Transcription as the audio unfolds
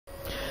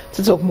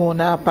To talk more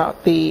now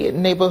about the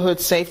Neighbourhood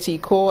Safety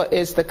Corps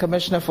is the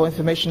Commissioner for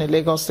Information in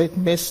Lagos State,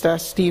 Mr.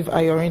 Steve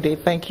Ayorinde.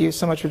 Thank you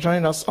so much for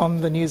joining us on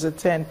the News at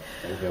 10.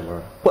 Thank you,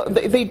 Mara. Well,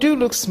 they do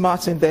look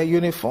smart in their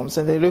uniforms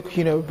and they look,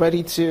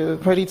 ready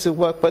to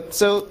work. But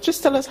so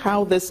just tell us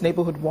how this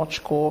Neighbourhood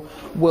Watch Corps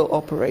will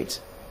operate.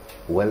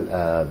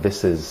 Well,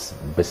 this is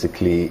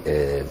basically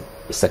a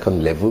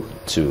second level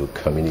to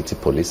community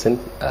policing,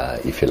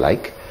 if you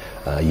like.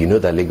 You know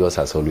that Lagos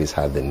has always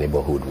had the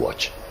Neighbourhood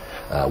Watch.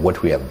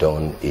 What we have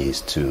done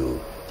is to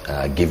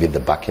give it the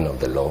backing of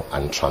the law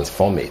and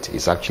transform it.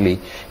 It's actually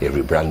a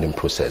rebranding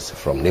process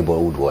from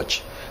Neighbourhood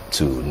Watch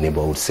to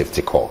Neighbourhood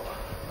Safety Corps.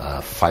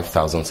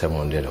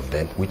 5,700 of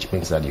them, which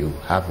means that you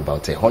have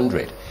about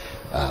 100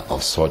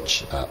 of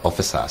such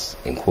officers,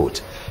 in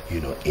quote,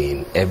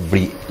 in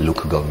every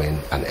local government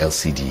and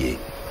LCDA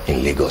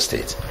in Lagos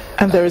State.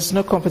 And there is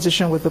no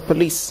competition with the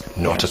police?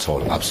 Not at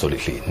all,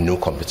 absolutely. No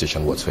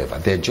competition whatsoever.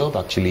 Their job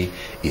actually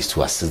is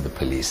to assist the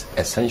police,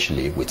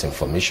 essentially with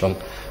information.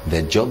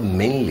 Their job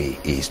mainly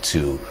is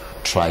to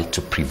try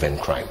to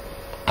prevent crime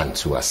and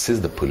to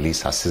assist the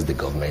police, assist the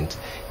government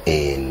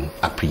in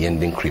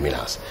apprehending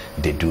criminals.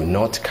 They do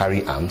not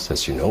carry arms,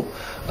 as you know,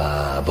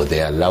 but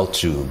they are allowed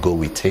to go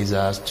with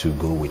tasers, to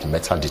go with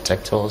metal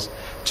detectors,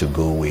 to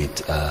go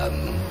with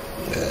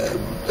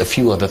a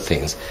few other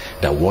things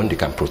that they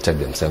can protect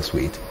themselves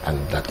with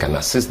and that can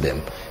assist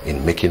them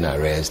in making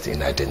arrests,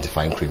 in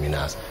identifying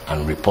criminals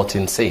and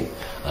reporting same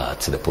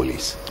to the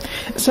police.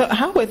 So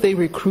how were they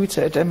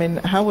recruited? I mean,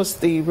 how was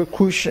the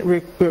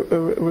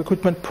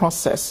recruitment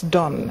process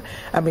done?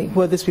 I mean,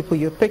 were these people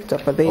you picked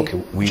up? Are they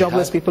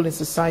jobless people in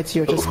society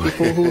or just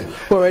people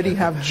who already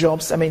have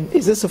jobs? I mean,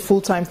 is this a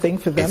full-time thing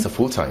for them? It's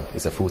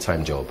a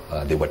full-time job.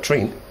 They were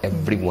trained.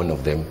 Every one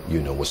of them,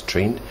 was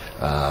trained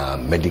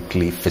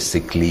medically,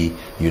 physically,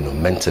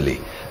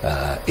 mentally.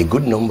 A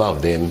good number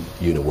of them,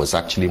 was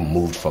actually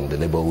moved from the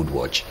Neighbourhood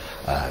Watch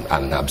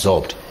and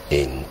absorbed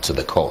into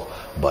the Corps.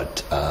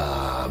 But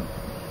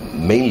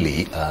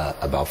mainly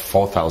about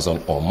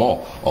 4,000 or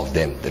more of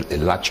them, a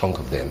large chunk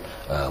of them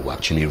were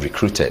actually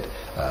recruited,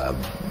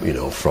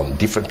 from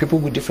different people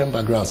with different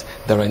backgrounds.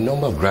 There are a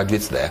number of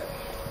graduates there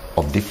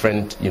of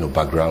different,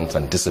 backgrounds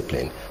and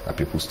discipline.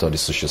 People study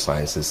social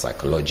sciences,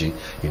 psychology,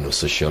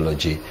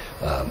 sociology,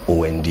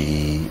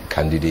 OND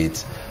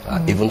candidates,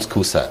 even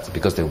school certs,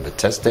 because they will be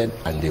tested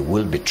and they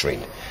will be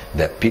trained.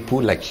 There are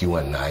people like you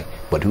and I,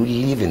 but who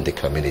live in the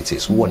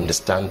communities, who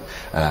understand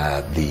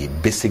the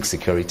basic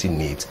security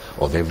needs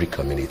of every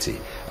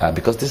community.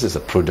 Because this is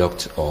a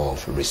product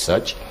of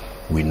research.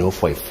 We know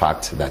for a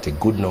fact that a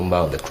good number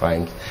of the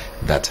crimes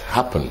that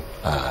happen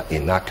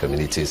in our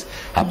communities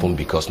happen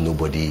because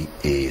nobody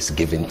is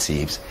giving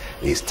tips,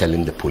 is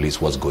telling the police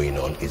what's going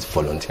on, is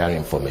volunteering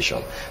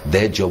information.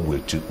 Their job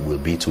will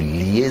be to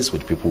liaise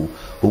with people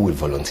who will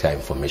volunteer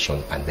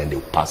information, and then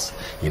they'll pass,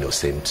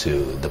 same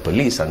to the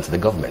police and to the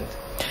government.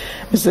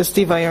 Mr.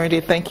 Steve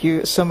Ayorinde, thank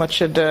you so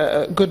much, and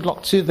good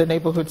luck to the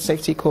Neighbourhood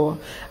Safety Corps.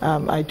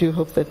 I do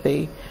hope that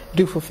they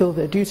do fulfill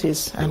their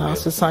duties and our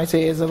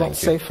society is a lot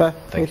safer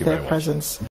with their presence.